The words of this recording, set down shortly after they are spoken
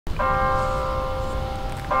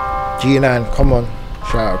G9, come on.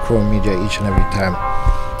 Shout out KrownMedia each and every time.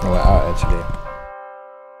 And we're out here today.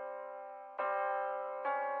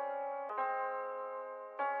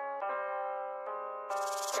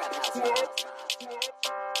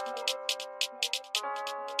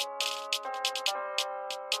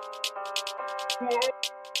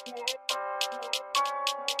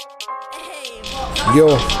 Yo,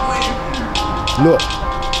 look,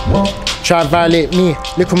 try violate me.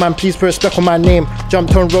 Little man, please put respect on my name.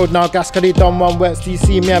 Jumped on road now, gas cause they done one works. Do you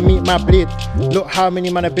see me? I meet my blade. Look how many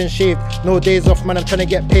man have been shaved. No days off, man, I'm trying to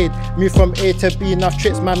get paid. Move from A to B, enough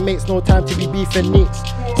tricks, man mates. No time to be beefing neats.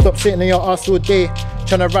 Stop sitting on your ass all day.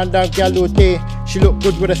 Tryna run down gal all day. She look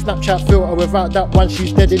good with a Snapchat filter. Without that one,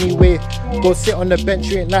 she's dead anyway. Go sit on the bench,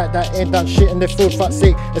 you ain't like that. Ain't done shit in the field, fuck's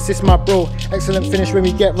sake. Assist my bro. Excellent finish when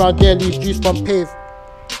we get round there. Leave juice on pave.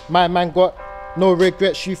 My man got no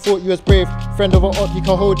regrets, you thought you was brave. Friend of a op, you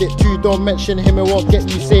can hold it too. Don't mention him, it won't get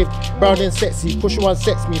you saved. Brown and sexy, push one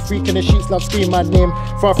sex me. Freak in the sheets, love scream my name.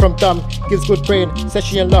 Far from dumb, gives good brain. Says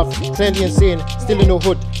she in love, clearly insane. Still in the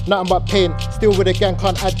hood, nothing but pain. Still with a gang,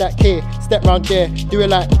 can't add that K. Step round there, do it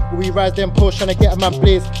like we rise them post, trying to get a man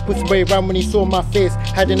blaze. Pussy boy ran when he saw my face.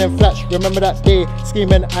 Hiding in flash, remember that day.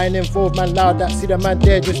 Screaming, I ain't involved, man loud. That see the man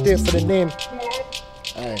there, just do it for the name.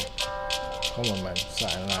 Aye. Come on, man,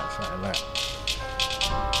 something like, something like.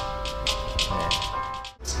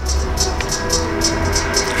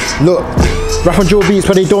 Yeah. Look, rap on drill beats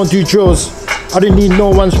but they don't do drills. I don't need no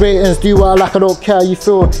one's ratings, do what I like, I don't care how you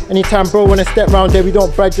feel. Anytime bro wanna step round there, we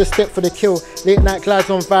don't brag, just step for the kill. Late night glides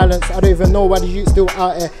on violence, I don't even know why the youth still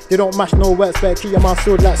out here. They don't mash no works, better keep your mouth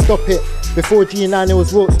sealed like stop it. Before G9 it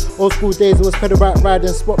was walks, old school days it was pedal back riding.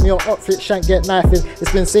 Spot me on upflip, shank get knifing.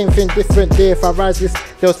 It's been same thing, different day. If I rise this,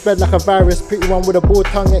 they'll spread like a virus. Pretty one with a bull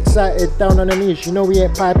tongue, excited, down on the knees, you know we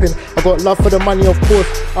ain't piping. I got love for the money of course,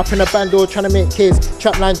 up in a bando trying to make case.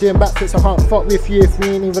 Trap line doing backflips, I can't fuck with you if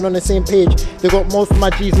we ain't even on the same page. They got most of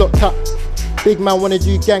my G's locked up. Big man wanna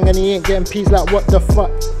do gang and he ain't getting peas, like what the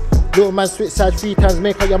fuck. Little man switch sides 3 times,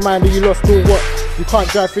 make up your mind or you lost or what. You can't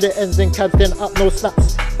drive through the ends and cabs, then up no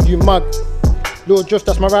snaps, you mug. Little Josh,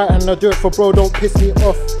 that's my right hand, I'll do it for bro, don't piss me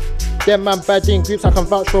off. Them man bad in groups, I can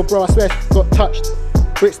vouch for bro, I swear got touched.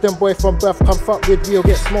 Brixton boy from birth, come fuck with you, you'll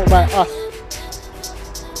get smoked by us.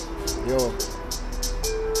 Yo.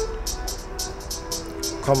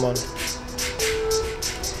 Come on.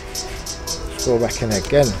 Let's go back in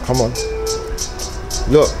again, come on.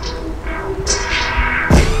 Look.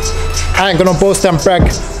 I ain't gonna boast and brag.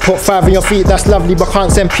 Put 5 on your feet, that's lovely, but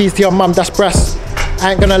can't send peace to your mum, that's brass.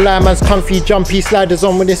 I ain't gonna lie, man's comfy, jumpy, sliders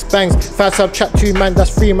on when this bangs. 5 sub chat 2 man,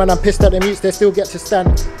 that's 3 man, I'm pissed at the mutes, they still get to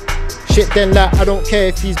stand. Shit then like, I don't care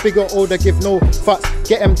if he's big or older, give no fucks.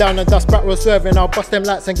 Get him down and dust, back row swerving, I'll bust them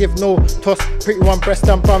lights and give no toss. Pretty one, breast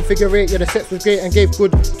and bum, figure 8, yeah the sex was great and gave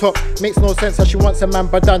good top. Makes no sense how she wants a man,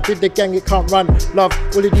 but done, did the gang, it can't run. Love,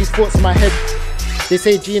 all of these thoughts in my head. They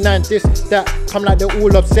say G9 this, that, come like they're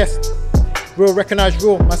all obsessed. Real recognize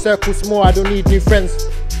real, my circle's small, I don't need new friends.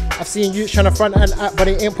 I've seen you trying to front and act, but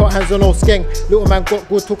they ain't put hands on no skeng. Little man got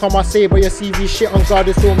good talk on my say, but your CV shit on guard,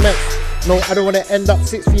 it's all mess. No, I don't wanna end up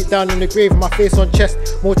 6 feet down in the grave, my face on chest.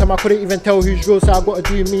 More time I couldn't even tell who's real, so I gotta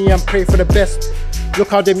do me and pray for the best. Look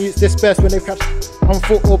how the mutes disperse when they catch on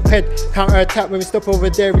foot or ped. Counter attack when we stop over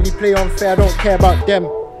there, really play unfair, I don't care about them.